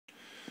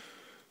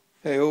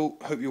Hey all,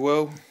 hope you're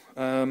well.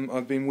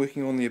 I've been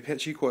working on the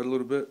Apache quite a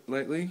little bit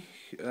lately.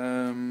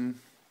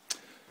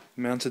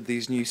 Mounted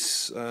these new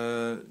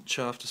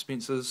shaft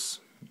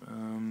dispensers.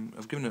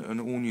 I've given it an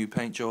all new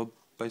paint job,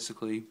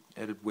 basically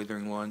added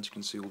weathering lines, you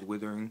can see all the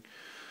weathering,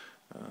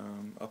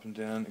 up and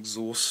down,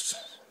 exhaust,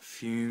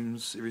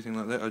 fumes, everything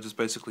like that. I just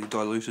basically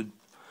diluted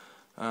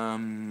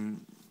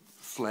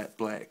flat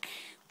black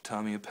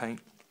Tamiya paint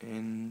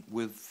and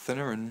with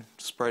thinner and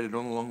sprayed it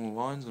on along the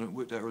lines, and it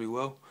worked out really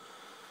well.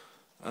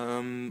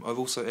 I've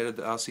also added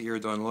the RC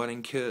Aerodyne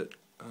lighting kit,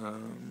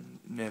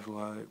 nav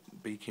light,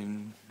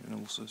 beacon, and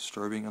also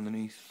strobing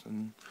underneath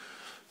and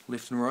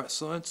left and right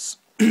sides.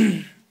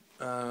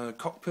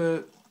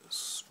 Cockpit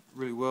is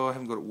really well. I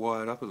haven't got it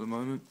wired up at the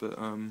moment, but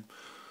of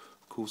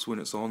course when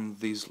it's on,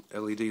 these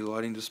LED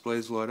lighting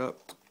displays light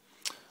up.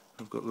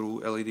 I've got little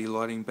LED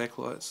lighting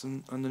backlights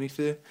underneath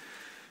there.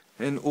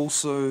 And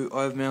also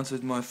I've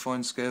mounted my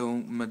fine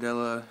scale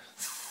Medela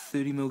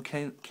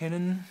 30mm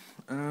Canon.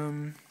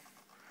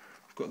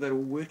 Got that all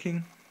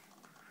working.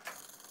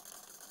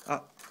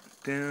 Up,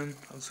 down.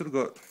 I've sort of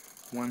got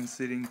one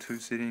setting, two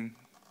setting.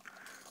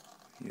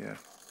 Yeah.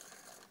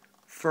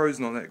 Throw's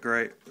not that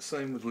great.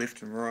 Same with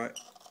left and right.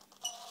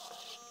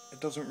 It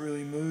doesn't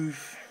really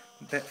move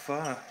that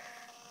far,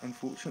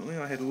 unfortunately.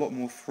 I had a lot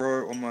more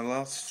throw on my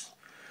last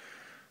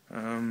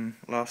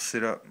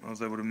setup. I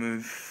was able to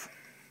move,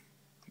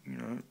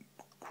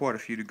 quite a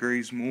few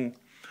degrees more.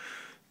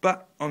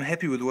 But I'm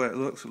happy with the way it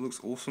looks. It looks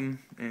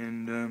awesome,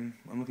 and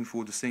I'm looking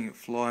forward to seeing it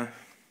fly.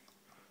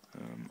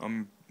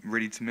 I'm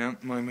ready to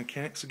mount my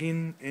mechanics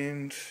again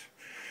and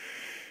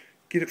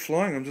get it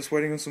flying. I'm just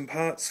waiting on some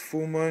parts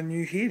for my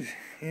new head,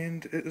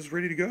 and it is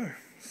ready to go.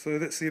 So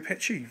that's the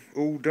Apache,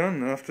 all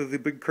done after the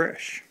big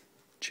crash.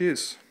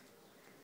 Cheers.